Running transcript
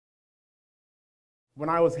When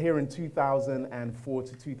I was here in 2004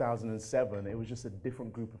 to 2007, it was just a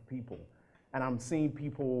different group of people. And I'm seeing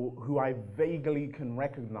people who I vaguely can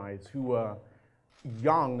recognize who are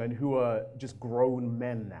young and who are just grown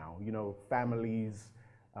men now, you know, families,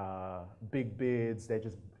 big beards, they're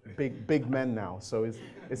just big men now. So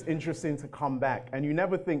it's interesting to come back. And you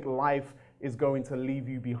never think life is going to leave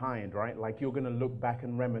you behind, right? Like you're going to look back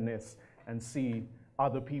and reminisce and see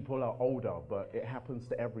other people are older, but it happens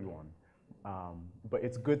to everyone. But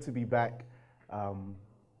it's good to be back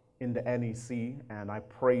in the NEC, and I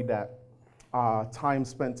pray that our time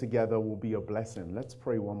spent together will be a blessing. Let's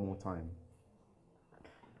pray one more time.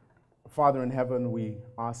 Father in heaven, we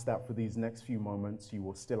ask that for these next few moments, you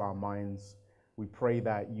will still our minds. We pray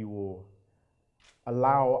that you will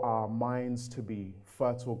allow our minds to be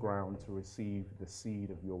fertile ground to receive the seed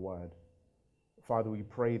of your word. Father, we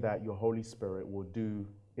pray that your Holy Spirit will do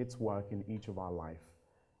its work in each of our life.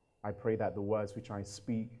 I pray that the words which I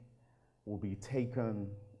speak will be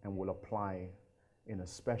taken and will apply in a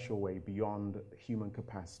special way beyond human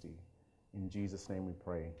capacity. In Jesus' name we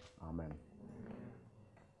pray. Amen.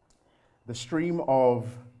 The stream of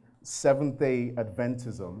Seventh-day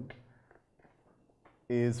Adventism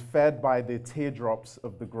is fed by the teardrops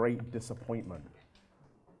of the great disappointment.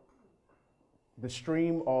 The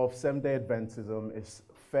stream of Seventh-day Adventism is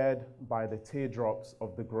fed by the teardrops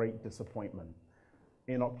of the great disappointment.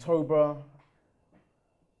 In October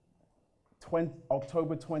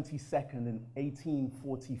 22nd in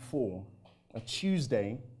 1844, a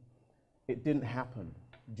Tuesday, it didn't happen.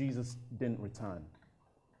 Jesus didn't return.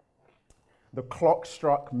 The clock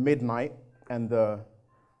struck midnight, and the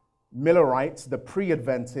Millerites, the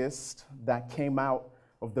pre-Adventists that came out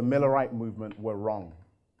of the Millerite movement, were wrong.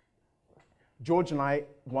 George Knight,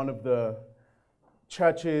 one of the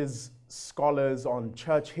church's scholars on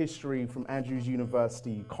church history from Andrews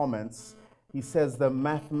University, comments, he says the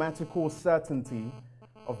mathematical certainty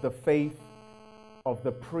of the faith of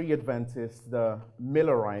the pre-Adventists, the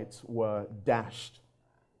Millerites, were dashed.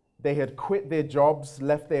 They had quit their jobs,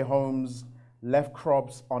 left their homes, left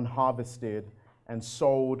crops unharvested, and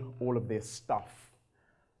sold all of their stuff.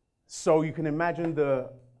 So you can imagine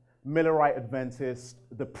the Millerite Adventists,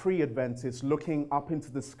 the pre-Adventists, looking up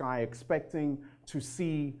into the sky, expecting to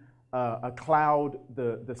see a cloud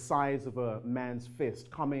the size of a man's fist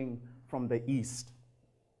coming from the east.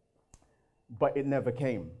 But it never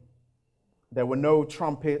came. There were no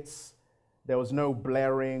trumpets, there was no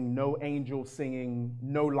blaring, no angel singing,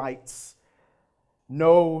 no lights,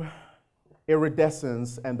 no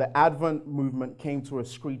iridescence, and the Advent movement came to a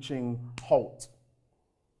screeching halt.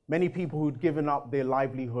 Many people who'd given up their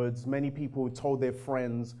livelihoods, many people who told their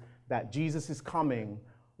friends that Jesus is coming,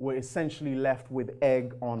 were essentially left with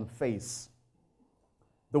egg on face.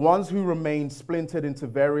 The ones who remained splintered into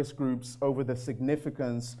various groups over the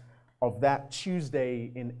significance of that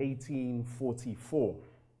Tuesday in 1844.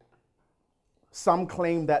 Some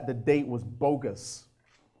claimed that the date was bogus.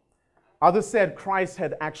 Others said Christ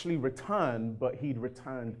had actually returned, but he'd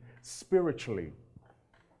returned spiritually.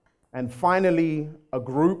 And finally, a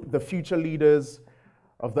group, the future leaders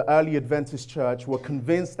of the early Adventist church, were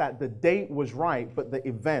convinced that the date was right, but the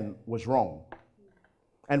event was wrong.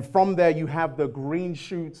 And from there, you have the green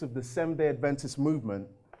shoots of the Seventh-day Adventist movement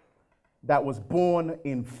that was born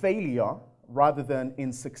in failure rather than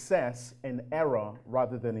in success, in error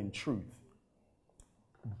rather than in truth.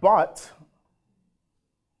 But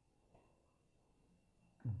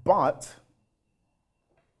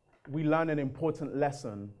we learn an important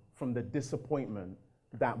lesson from the disappointment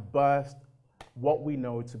that birthed what we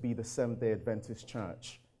know to be the Seventh-day Adventist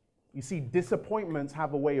church. You see, disappointments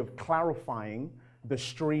have a way of clarifying the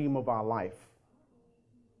stream of our life.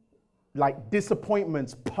 Like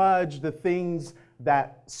disappointments purge the things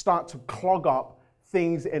that start to clog up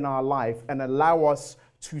things in our life and allow us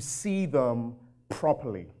to see them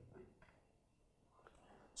properly.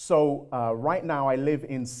 So right now I live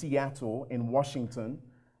in Seattle, in Washington.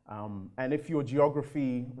 And if your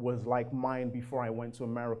geography was like mine before I went to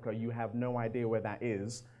America, you have no idea where that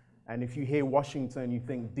is. And if you hear Washington, you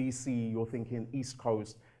think DC, you're thinking East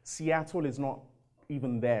Coast. Seattle is not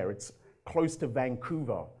even there. It's close to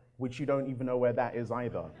Vancouver, which you don't even know where that is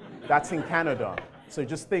either. That's in Canada. So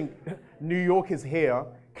just think, New York is here,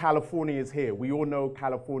 California is here. We all know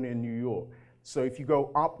California and New York. So if you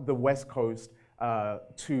go up the West Coast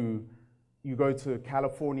you go to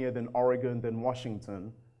California, then Oregon, then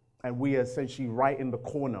Washington, and we are essentially right in the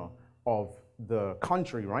corner of the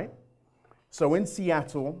country, right? So in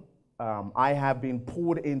Seattle, I have been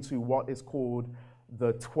pulled into what is called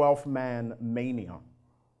the 12th man mania.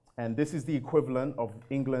 And this is the equivalent of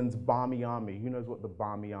England's Barmy Army. Who knows what the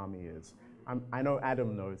Barmy Army is? I know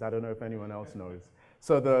Adam knows. I don't know if anyone else knows.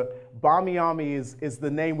 So the Barmy Army is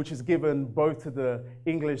the name which is given both to the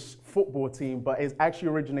English football team, but it actually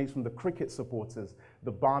originates from the cricket supporters,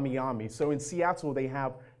 the Barmy Army. So in Seattle, they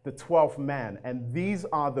have the 12th man, and these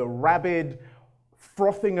are the rabid,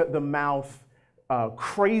 frothing at the mouth,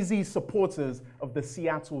 crazy supporters of the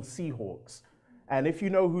Seattle Seahawks. And if you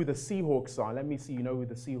know who the Seahawks are, let me see, you know who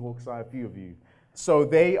the Seahawks are, a few of you. So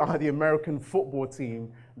they are the American football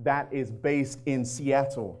team that is based in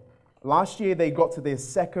Seattle. Last year, they got to their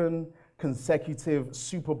second consecutive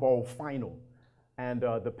Super Bowl final. And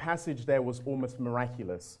the passage there was almost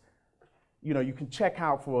miraculous. You know, you can check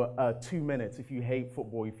out for 2 minutes if you hate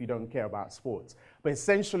football, if you don't care about sports. But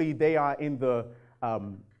essentially, they are in the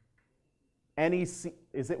NEC,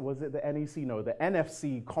 was it the NEC? No, the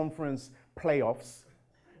NFC conference playoffs.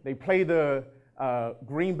 They play the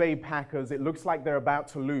Green Bay Packers. It looks like they're about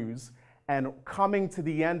to lose. And coming to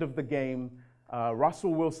the end of the game,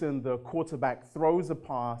 Russell Wilson, the quarterback, throws a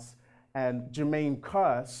pass, and Jermaine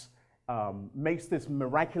Kearse makes this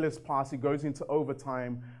miraculous pass. He goes into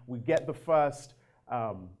overtime. We get the first,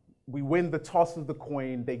 we win the toss of the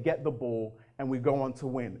coin. They get the ball, and we go on to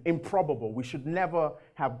win. Improbable. We should never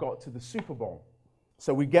have got to the Super Bowl.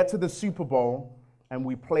 So we get to the Super Bowl, and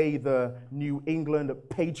we play the New England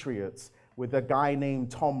Patriots with a guy named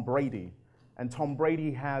Tom Brady. And Tom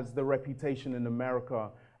Brady has the reputation in America,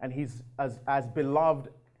 and he's as beloved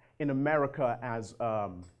in America as,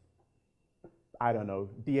 I don't know,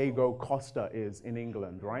 Diego Costa is in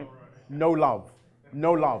England, right? No love.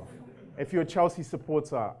 No love. If you're a Chelsea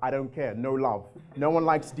supporter, I don't care. No love. No one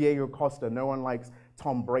likes Diego Costa. No one likes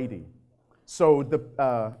Tom Brady. So the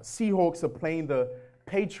Seahawks are playing the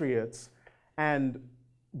Patriots, and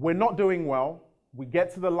we're not doing well. We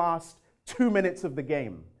get to the last 2 minutes of the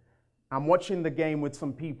game. I'm watching the game with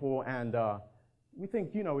some people, and we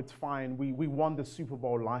think, you know, it's fine. We won the Super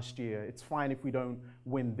Bowl last year. It's fine if we don't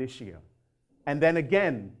win this year. And then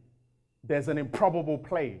again, there's an improbable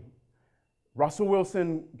play. Russell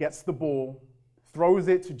Wilson gets the ball, throws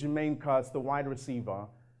it to Jermaine Kearse, the wide receiver.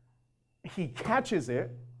 He catches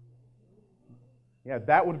it. Yeah,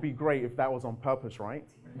 that would be great if that was on purpose, right?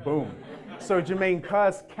 Boom. So Jermaine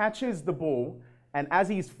Kearse catches the ball, and as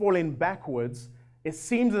he's falling backwards, it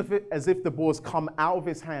seems as if the ball's come out of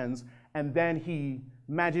his hands, and then he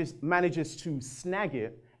manages to snag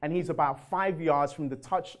it, and he's about 5 yards from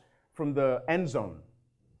the end zone.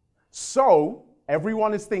 So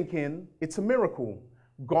everyone is thinking it's a miracle.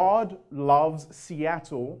 God loves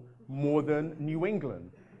Seattle more than New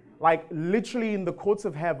England. Like literally in the courts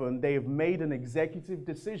of heaven, they have made an executive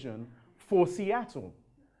decision for Seattle.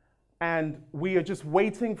 And we are just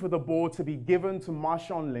waiting for the ball to be given to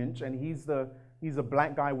Marshawn Lynch, and he's a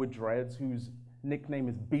black guy with dreads whose nickname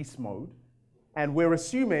is Beast Mode. And we're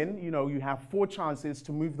assuming, you know, you have 4 chances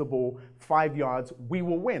to move the ball 5 yards, we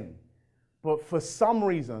will win. But for some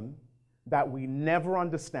reason that we never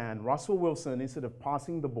understand, Russell Wilson, instead of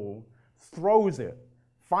passing the ball, throws it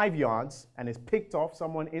 5 yards and is picked off,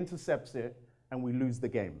 someone intercepts it, and we lose the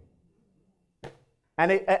game.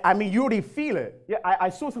 And I mean, you already feel it. Yeah, I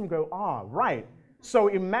saw someone go, right. So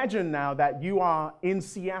imagine now that you are in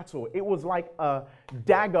Seattle. It was like a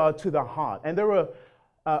dagger to the heart. And there were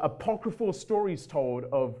apocryphal stories told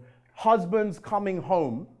of husbands coming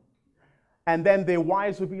home, and then their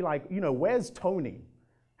wives would be like, you know, where's Tony?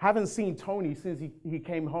 Haven't seen Tony since he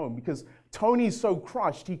came home, because Tony's so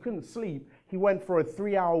crushed he couldn't sleep. He went for a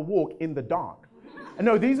 3-hour walk in the dark. And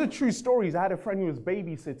no, these are true stories. I had a friend who was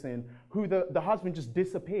babysitting who the husband just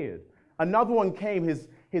disappeared. Another one came,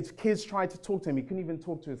 his kids tried to talk to him. He couldn't even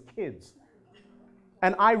talk to his kids.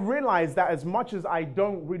 And I realized that as much as I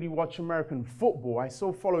don't really watch American football, I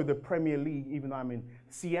still follow the Premier League, even though I'm in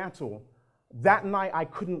Seattle. That night, I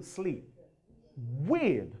couldn't sleep.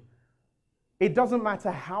 Weird. It doesn't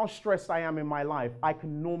matter how stressed I am in my life, I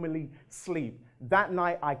can normally sleep. That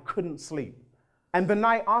night, I couldn't sleep. And the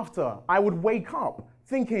night after, I would wake up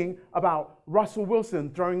thinking about Russell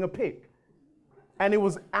Wilson throwing a pick. And it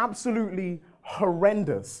was absolutely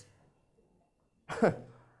horrendous.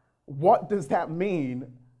 What does that mean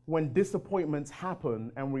when disappointments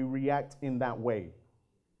happen and we react in that way?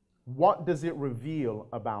 What does it reveal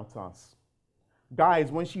about us?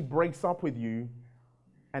 Guys, when she breaks up with you,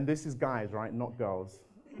 and this is guys, right, not girls.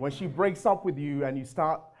 When she breaks up with you and you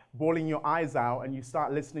start bawling your eyes out and you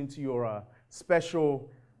start listening to your special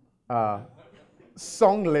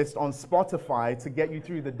song list on Spotify to get you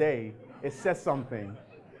through the day, it says something.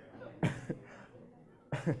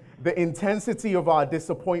 The intensity of our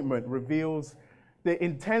disappointment reveals The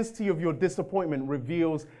intensity of your disappointment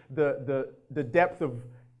reveals the depth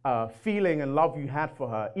of feeling and love you had for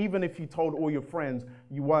her. Even if you told all your friends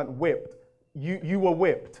you weren't whipped, you were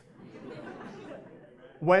whipped.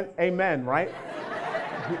 Amen, right?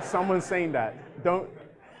 Someone's saying that. Don't.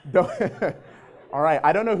 All right,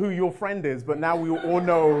 I don't know who your friend is, but now we all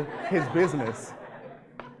know his business.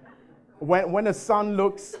 When a son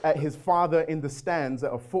looks at his father in the stands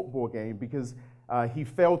at a football game because he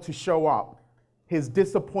failed to show up, his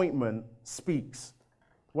disappointment speaks.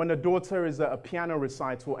 When a daughter is at a piano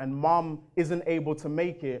recital and mom isn't able to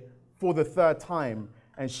make it for the third time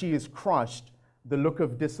and she is crushed, the look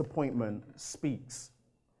of disappointment speaks.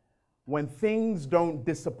 When things don't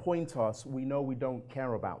disappoint us, we know we don't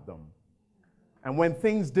care about them. And when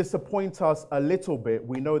things disappoint us a little bit,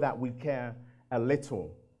 we know that we care a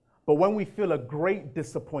little. But when we feel a great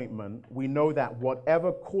disappointment, we know that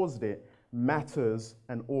whatever caused it matters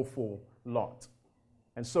an awful lot.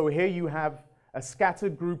 And so here you have a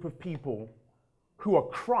scattered group of people who are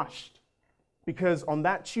crushed because on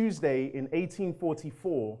that Tuesday in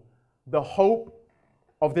 1844, the hope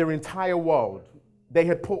of their entire world, they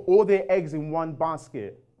had put all their eggs in one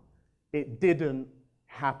basket, it didn't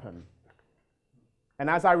happen. And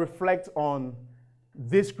as I reflect on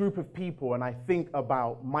this group of people and I think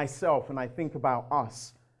about myself and I think about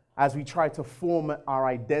us as we try to form our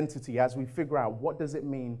identity, as we figure out what does it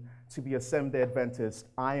mean to be a Seventh-day Adventist,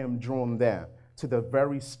 I am drawn there to the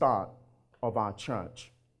very start of our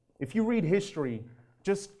church. If you read history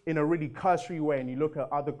just in a really cursory way and you look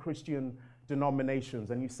at other Christian denominations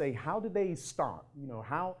and you say, how did they start? You know,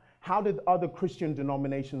 how did other Christian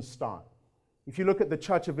denominations start? If you look at the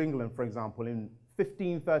Church of England, for example, in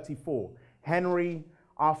 1534, Henry,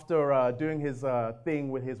 after doing his thing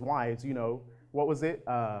with his wives, you know, what was it?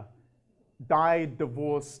 Died,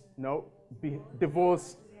 divorced,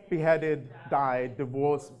 divorced, beheaded, died,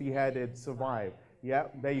 divorced, beheaded, survived. Yeah,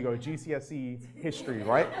 there you go, GCSE history,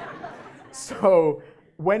 right? So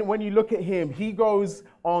when you look at him, he goes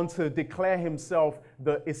on to declare himself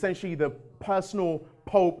essentially the personal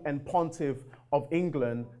Pope and Pontiff of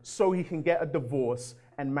England so he can get a divorce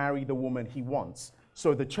and marry the woman he wants.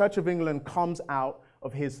 So the Church of England comes out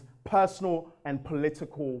of his personal and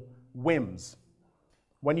political whims.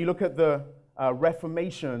 When you look at the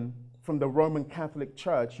Reformation from the Roman Catholic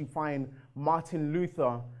Church, you find Martin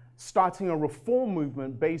Luther starting a reform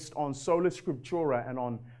movement based on sola scriptura and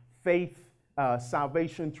on faith,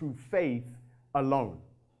 salvation through faith alone.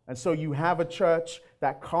 And so you have a church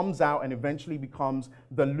that comes out and eventually becomes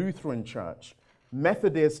the Lutheran Church.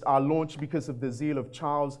 Methodists are launched because of the zeal of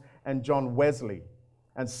Charles and John Wesley.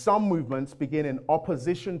 And some movements begin in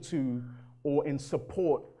opposition to or in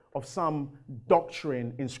support of some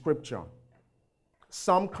doctrine in Scripture.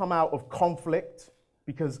 Some come out of conflict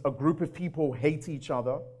because a group of people hate each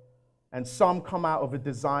other, and some come out of a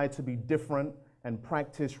desire to be different and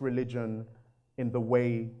practice religion in the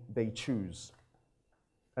way they choose.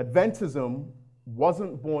 Adventism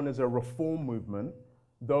wasn't born as a reform movement,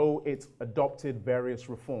 though it adopted various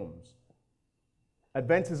reforms.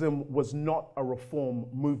 Adventism was not a reform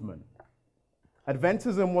movement.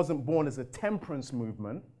 Adventism wasn't born as a temperance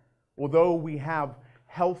movement, although we have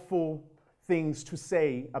helpful things to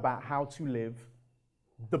say about how to live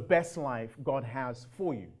the best life God has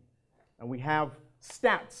for you. And we have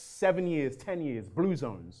stats, 7 years, 10 years, blue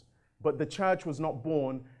zones. But the church was not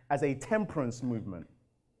born as a temperance movement.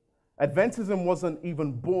 Adventism wasn't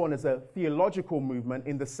even born as a theological movement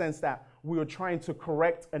in the sense that we were trying to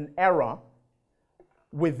correct an error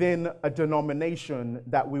within a denomination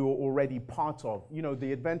that we were already part of. You know,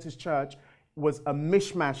 the Adventist church was a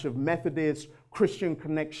mishmash of Methodist, Christian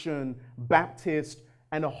Connection, Baptist,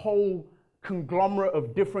 and a whole conglomerate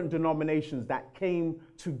of different denominations that came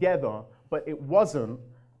together, but it wasn't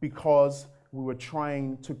because we were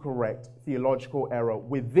trying to correct theological error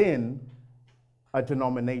within a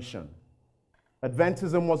denomination.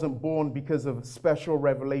 Adventism wasn't born because of special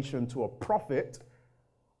revelation to a prophet,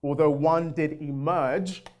 although one did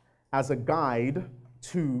emerge as a guide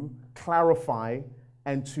to clarify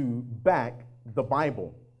and to back the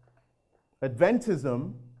Bible.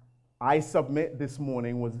 Adventism, I submit this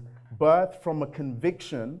morning, was birthed from a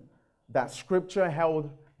conviction that Scripture held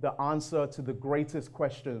the answer to the greatest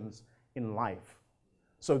questions in life.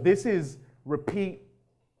 So this is repeat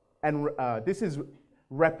and this is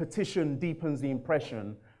repetition deepens the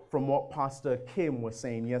impression from what Pastor Kim was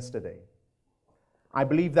saying yesterday. I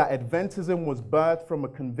believe that Adventism was birthed from a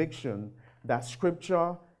conviction that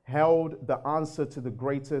Scripture held the answer to the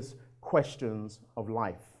greatest questions of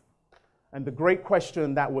life. And the great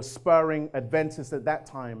question that was spurring Adventists at that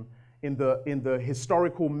time in the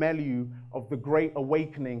historical milieu of the Great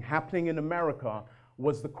Awakening happening in America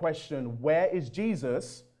was the question, where is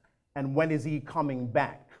Jesus and when is he coming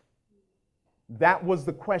back? That was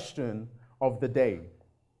the question of the day.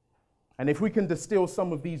 And if we can distill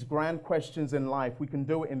some of these grand questions in life, we can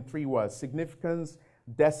do it in 3 words: significance,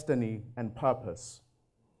 destiny, and purpose.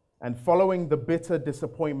 And following the bitter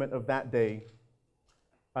disappointment of that day,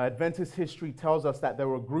 Adventist history tells us that there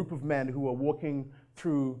were a group of men who were walking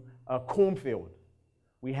through a cornfield.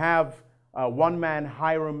 We have one man,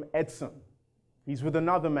 Hiram Edson. He's with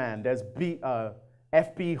another man. There's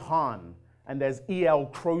F.B. Hahn, and there's E.L.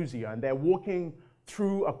 Crozier, and they're walking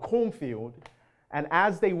through a cornfield. And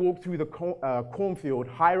as they walk through the cornfield,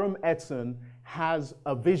 Hiram Edson has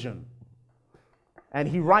a vision. And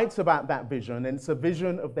he writes about that vision, and it's a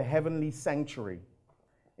vision of the heavenly sanctuary.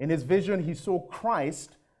 In his vision, he saw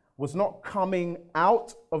Christ was not coming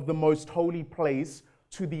out of the most holy place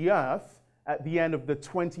to the earth at the end of the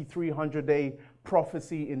 2300-day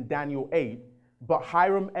prophecy in Daniel 8, but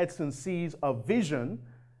Hiram Edson sees a vision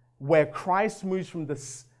where Christ moves from the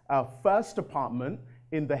first apartment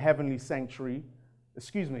in the heavenly sanctuary,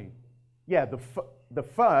 the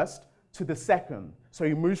first to the second. So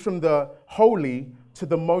he moves from the holy to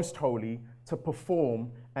the most holy to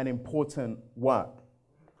perform an important work.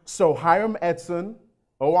 So Hiram Edson,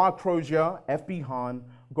 O.R. Crozier, F.B. Hahn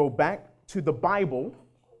go back to the Bible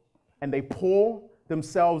and they pour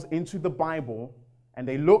themselves into the Bible and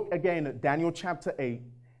they look again at Daniel chapter 8,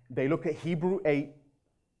 they look at Hebrew 8,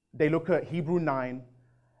 they look at Hebrew 9,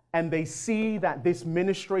 and they see that this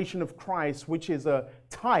ministration of Christ, which is a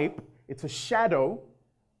type, it's a shadow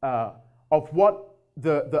of what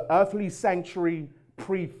the earthly sanctuary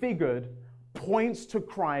prefigured, points to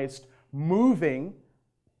Christ moving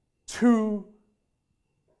to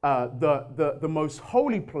the most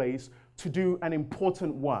holy place to do an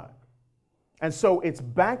important work. And so it's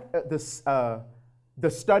back at the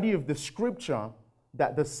study of the scripture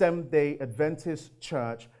that the Seventh-day Adventist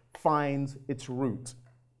Church finds its root.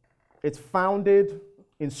 It's founded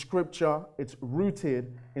in scripture, it's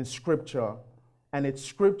rooted in scripture, and it's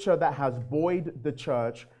scripture that has buoyed the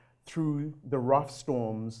church through the rough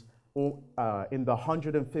storms in the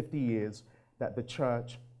 150 years that the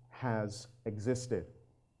church has existed.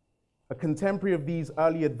 A contemporary of these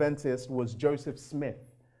early Adventists was Joseph Smith,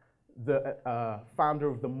 the founder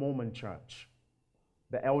of the Mormon Church,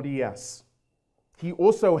 the LDS. He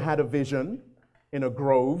also had a vision in a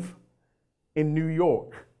grove in New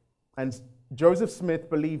York. And Joseph Smith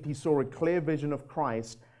believed he saw a clear vision of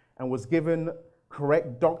Christ and was given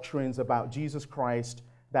correct doctrines about Jesus Christ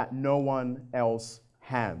that no one else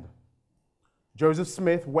had. Joseph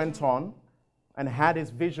Smith went on and had his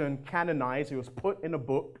vision canonized. It was put in a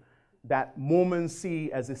book that Mormons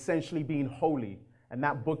see as essentially being holy. And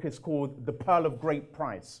that book is called The Pearl of Great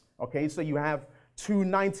Price. Okay, so you have 2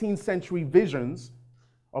 19th century visions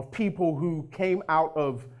of people who came out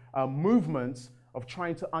of movements of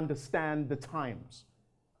trying to understand the times.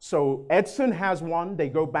 So Edson has one, they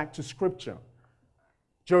go back to scripture.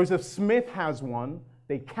 Joseph Smith has one,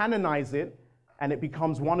 they canonize it, and it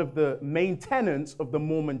becomes one of the main tenets of the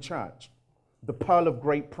Mormon Church, the Pearl of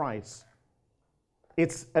Great Price.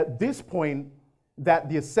 It's at this point that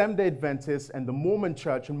the Seventh-day Adventists and the Mormon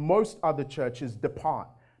Church and most other churches depart,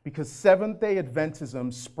 because Seventh-day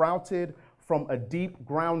Adventism sprouted from a deep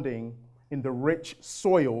grounding in the rich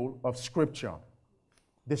soil of Scripture.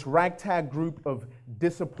 This ragtag group of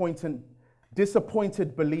disappointed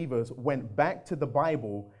believers went back to the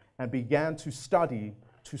Bible and began to study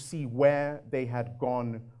to see where they had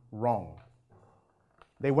gone wrong.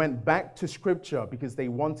 They went back to Scripture because they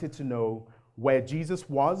wanted to know where Jesus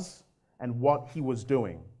was and what he was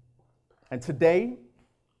doing. And today,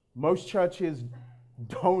 most churches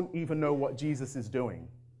don't even know what Jesus is doing.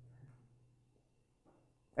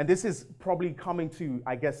 And this is probably coming to,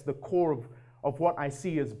 I guess, the core of what I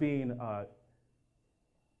see as being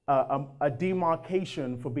a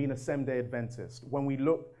demarcation for being a Seventh-day Adventist. When we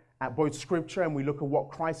look at both Scripture and we look at what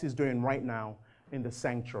Christ is doing right now in the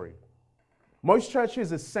sanctuary. Most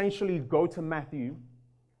churches essentially go to Matthew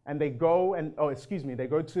and they go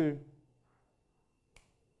to,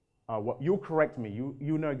 you'll correct me,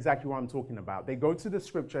 you know exactly what I'm talking about. They go to the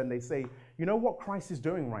Scripture and they say, you know what Christ is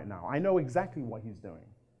doing right now? I know exactly what he's doing.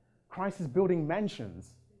 Christ is building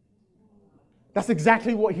mansions. That's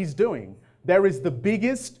exactly what he's doing. There is the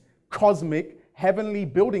biggest cosmic heavenly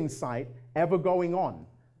building site ever going on.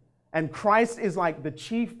 And Christ is like the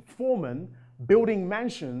chief foreman building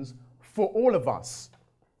mansions for all of us.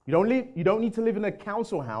 You don't need to live in a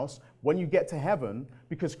council house when you get to heaven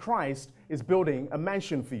because Christ is building a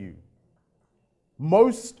mansion for you.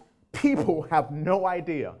 Most People have no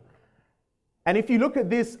idea. And if you look at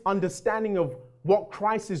this understanding of what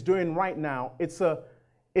Christ is doing right now, it's a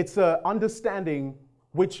understanding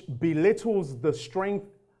which belittles the strength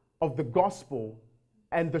of the gospel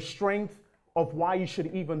and the strength of why you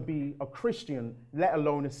should even be a Christian, let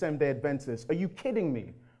alone a Seventh-day Adventist. Are you kidding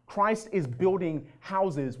me? Christ is building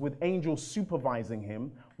houses with angels supervising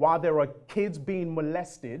him while there are kids being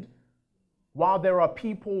molested, while there are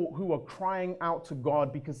people who are crying out to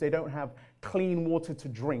God because they don't have clean water to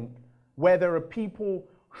drink, where there are people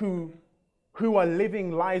who are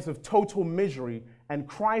living lives of total misery, and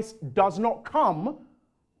Christ does not come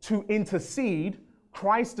to intercede.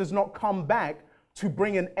 Christ does not come back to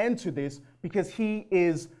bring an end to this because he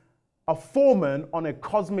is a foreman on a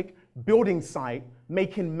cosmic building site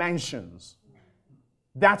making mansions.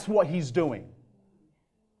 That's what he's doing.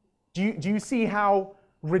 Do you see how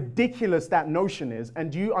ridiculous that notion is?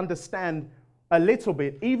 And do you understand a little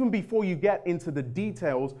bit, even before you get into the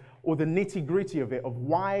details or the nitty-gritty of it, of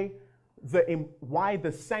why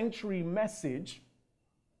the sanctuary message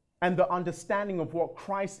and the understanding of what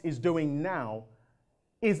Christ is doing now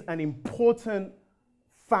is an important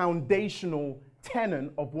foundational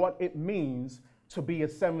tenet of what it means to be a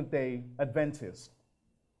Seventh-day Adventist.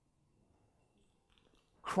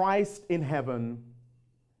 Christ in heaven,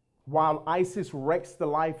 while ISIS wrecks the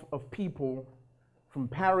life of people from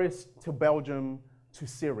Paris to Belgium to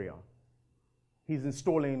Syria, he's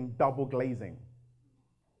installing double glazing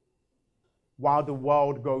while the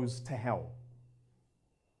world goes to hell.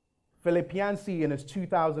 Philip Yancey, in his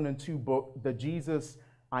 2002 book, The Jesus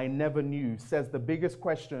I Never Knew, says the biggest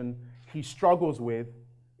question he struggles with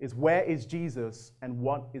is, where is Jesus and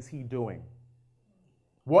what is he doing?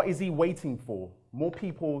 What is he waiting for? More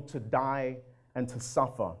people to die and to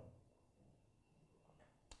suffer.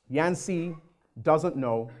 Yancey doesn't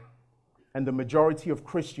know, and the majority of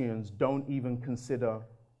Christians don't even consider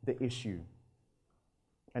the issue.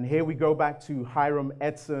 And here we go back to Hiram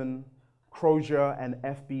Edson, Crozier, and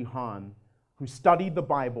F.B. Hahn, who studied the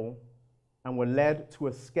Bible and were led to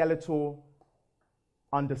a skeletal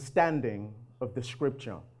understanding of the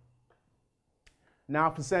Scripture. Now,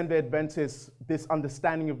 for Seventh-day Adventists, this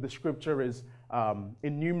understanding of the Scripture is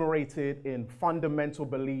enumerated in fundamental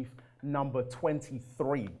belief number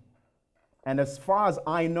 23. And as far as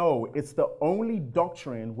I know, it's the only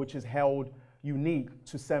doctrine which is held unique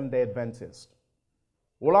to Seventh-day Adventists.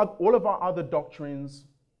 All of our other doctrines,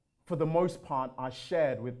 for the most part, are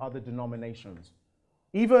shared with other denominations.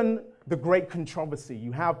 Even the great controversy,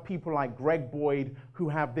 you have people like Greg Boyd who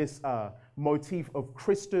have this motif of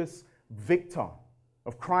Christus Victor,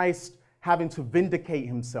 of Christ having to vindicate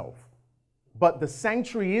himself. But the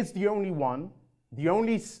sanctuary is the only one, the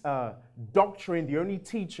only doctrine, the only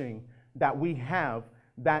teaching that we have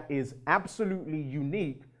that is absolutely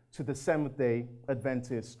unique to the Seventh-day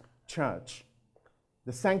Adventist Church.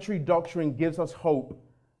 The sanctuary doctrine gives us hope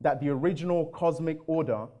that the original cosmic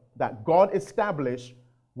order that God established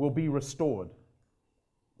will be restored.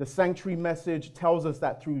 The sanctuary message tells us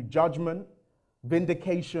that through judgment,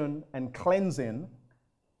 vindication, and cleansing,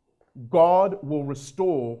 God will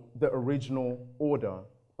restore the original order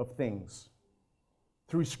of things.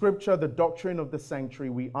 Through Scripture, the doctrine of the sanctuary,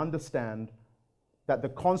 we understand that the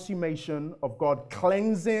consummation of God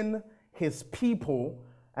cleansing his people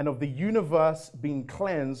and of the universe being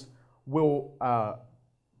cleansed will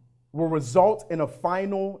result in a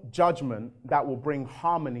final judgment that will bring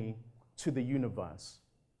harmony to the universe.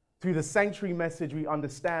 Through the sanctuary message, we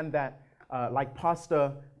understand that, like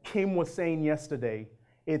Pastor Kim was saying yesterday,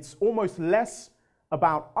 it's almost less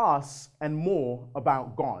about us and more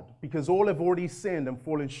about God, because all have already sinned and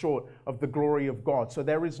fallen short of the glory of God. So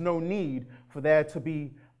there is no need for there to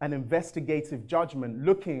be an investigative judgment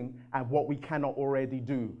looking at what we cannot already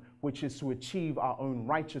do, which is to achieve our own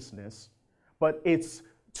righteousness. But it's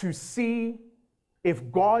to see if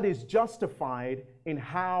God is justified in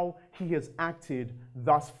how he has acted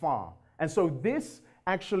thus far. And so this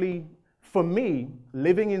actually, for me,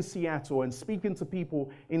 living in Seattle and speaking to people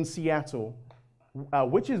in Seattle,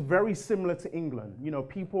 which is very similar to England. You know,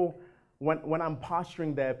 people, when I'm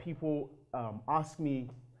pastoring there, people ask me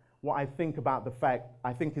what I think about the fact,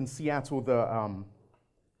 I think in Seattle, the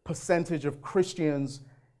percentage of Christians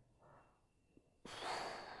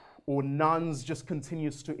or nuns just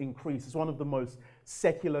continues to increase. It's one of the most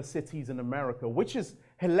secular cities in America, which is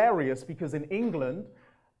hilarious because in England,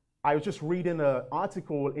 I was just reading an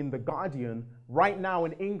article in The Guardian. Right now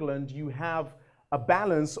in England, you have a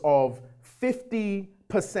balance of 50%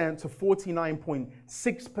 to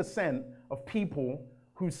 49.6% of people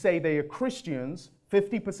who say they are Christians,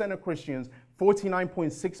 50% are Christians,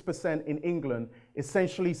 49.6% in England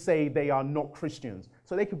essentially say they are not Christians.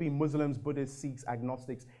 So they could be Muslims, Buddhists, Sikhs,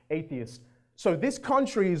 agnostics, atheists. So this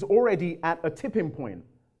country is already at a tipping point.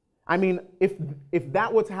 I mean, if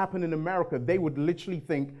that were to happen in America, they would literally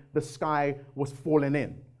think the sky was falling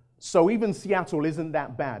in. So even Seattle isn't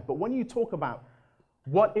that bad. But when you talk about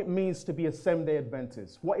what it means to be a Seventh-day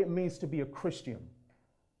Adventist, what it means to be a Christian,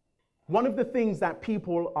 one of the things that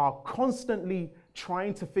people are constantly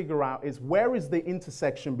trying to figure out is where is the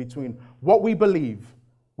intersection between what we believe,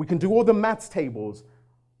 we can do all the maths tables,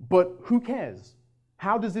 but who cares?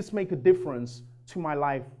 How does this make a difference to my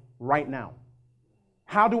life right now?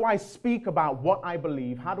 How do I speak about what I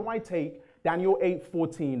believe? How do I take Daniel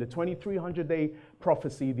 8:14, the 2300-day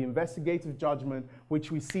prophecy, the investigative judgment,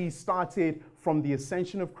 which we see started from the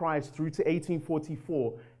ascension of Christ through to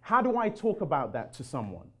 1844? How do I talk about that to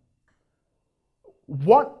someone?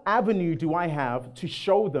 What avenue do I have to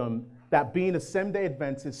show them that being a Seventh-day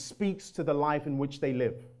Adventist speaks to the life in which they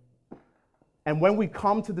live? And when we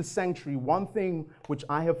come to the sanctuary, one thing which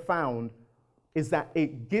I have found is that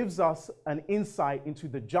it gives us an insight into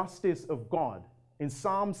the justice of God. In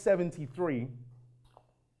Psalm 73,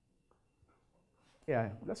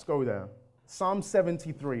 let's go there. Psalm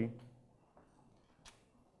 73.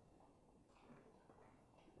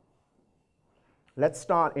 Let's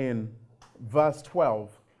start in verse 12.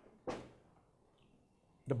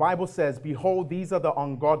 The Bible says, "Behold, these are the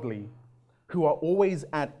ungodly, who are always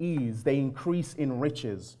at ease. They increase in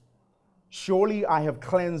riches. Surely I have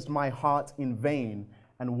cleansed my heart in vain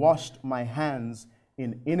and washed my hands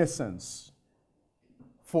in innocence.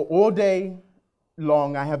 For all day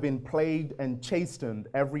long I have been plagued and chastened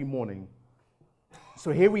every morning."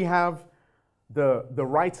 So here we have the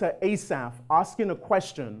writer Asaph asking a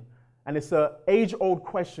question, and it's an age-old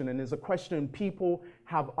question, and it's a question people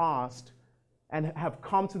have asked and have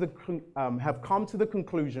come to the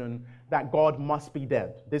conclusion that God must be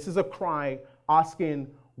dead. This is a cry asking,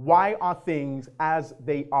 why are things as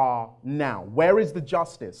they are now? Where is the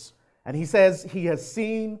justice? And he says he has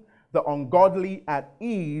seen the ungodly at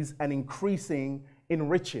ease and increasing in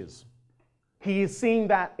riches. He is seeing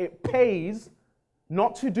that it pays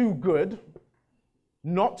not to do good,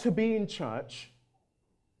 not to be in church.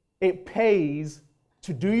 It pays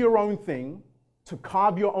to do your own thing, to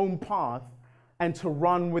carve your own path, and to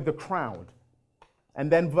run with the crowd.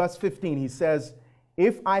 And then verse 15, he says,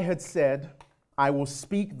 "If I had said, I will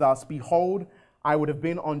speak thus, behold, I would have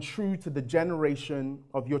been untrue to the generation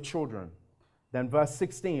of your children." Then verse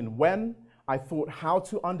 16, "When I thought how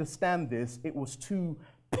to understand this, it was too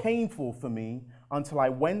painful for me until I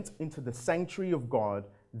went into the sanctuary of God.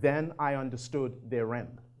 Then I understood their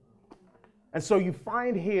end." And so you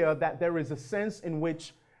find here that there is a sense in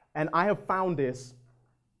which, and I have found this,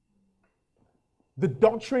 the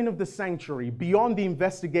doctrine of the sanctuary, beyond the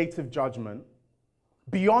investigative judgment,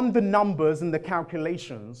 beyond the numbers and the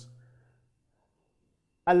calculations,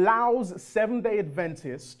 allows Seventh-day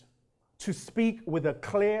Adventists to speak with a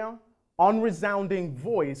clear, unresounding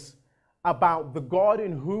voice about the God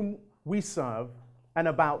in whom we serve and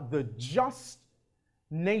about the just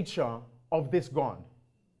nature of this God.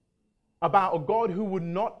 About a God who would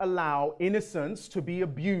not allow innocents to be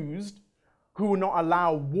abused, who would not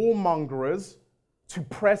allow warmongers to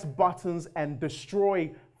press buttons and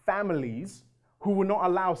destroy families, who will not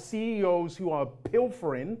allow CEOs who are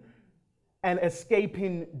pilfering and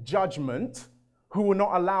escaping judgment, who will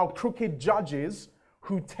not allow crooked judges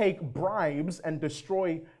who take bribes and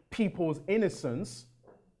destroy people's innocence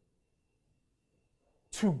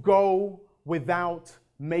to go without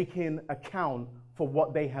making account for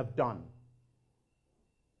what they have done.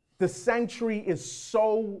 The sanctuary is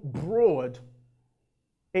so broad,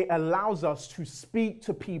 it allows us to speak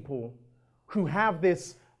to people who have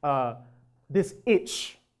this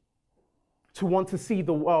itch to want to see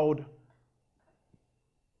the world,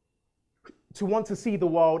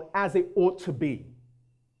 as it ought to be.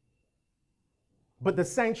 But the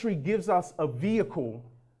sanctuary gives us a vehicle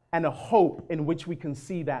and a hope in which we can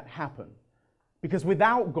see that happen. Because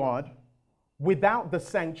without God, without the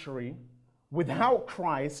sanctuary, without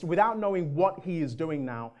Christ, without knowing what he is doing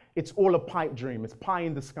now, it's all a pipe dream. It's pie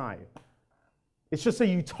in the sky. It's just a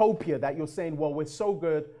utopia that you're saying, well, we're so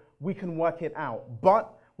good, we can work it out.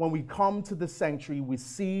 But when we come to the sanctuary, we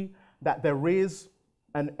see that there is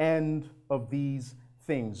an end of these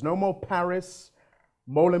things. No more Paris,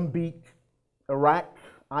 Mozambique, Iraq,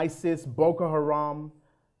 ISIS, Boko Haram,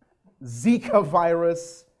 Zika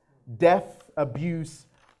virus, death, abuse,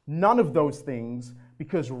 none of those things,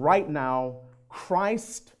 because right now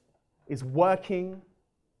Christ is working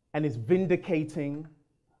and is vindicating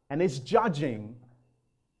and is judging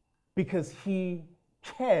because he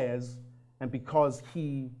cares and because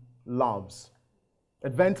he loves.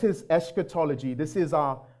 Adventist eschatology, this is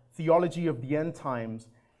our theology of the end times,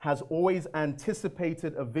 has always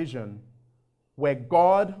anticipated a vision where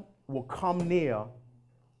God will come near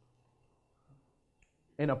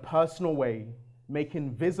in a personal way,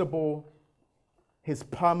 making visible his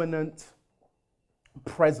permanent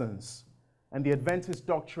presence. And the Adventist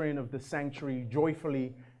doctrine of the sanctuary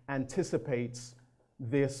joyfully anticipates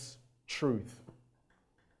this truth.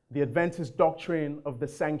 The Adventist doctrine of the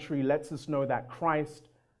sanctuary lets us know that Christ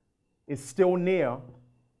is still near.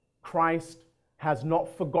 Christ has not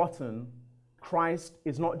forgotten. Christ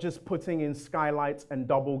is not just putting in skylights and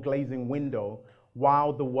double glazing window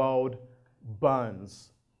while the world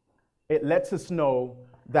burns. It lets us know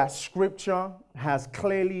that Scripture has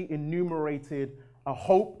clearly enumerated a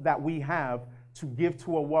hope that we have to give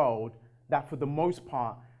to a world that for the most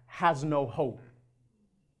part has no hope.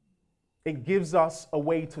 It gives us a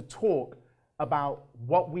way to talk about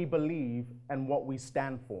what we believe and what we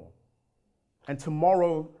stand for. And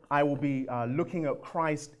tomorrow I will be looking at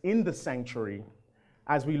Christ in the sanctuary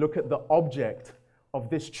as we look at the object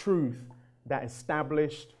of this truth that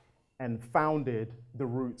established and founded the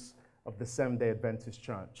roots of the Seventh-day Adventist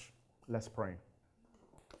Church. Let's pray.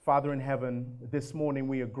 Father in heaven, this morning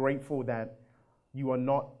we are grateful that you are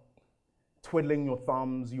not twiddling your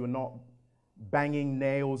thumbs, you are not banging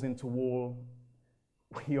nails into wall.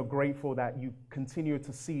 We are grateful that you continue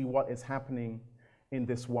to see what is happening in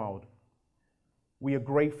this world. We are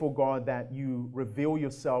grateful, God, that you reveal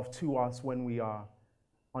yourself to us when we are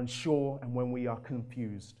unsure and when we are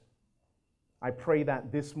confused. I pray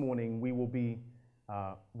that this morning we will be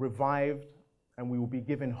revived and we will be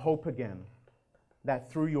given hope again,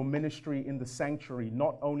 that through your ministry in the sanctuary,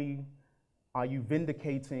 not only are you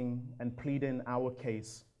vindicating and pleading our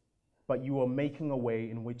case, but you are making a way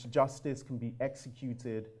in which justice can be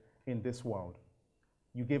executed in this world.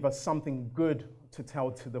 You give us something good to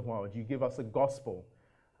tell to the world. You give us a gospel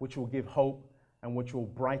which will give hope and which will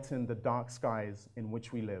brighten the dark skies in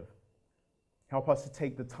which we live. Help us to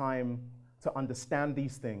take the time to understand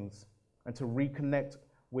these things and to reconnect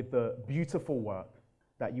with the beautiful work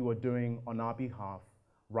that you are doing on our behalf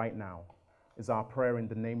right now, is our prayer in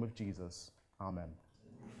the name of Jesus. Amen.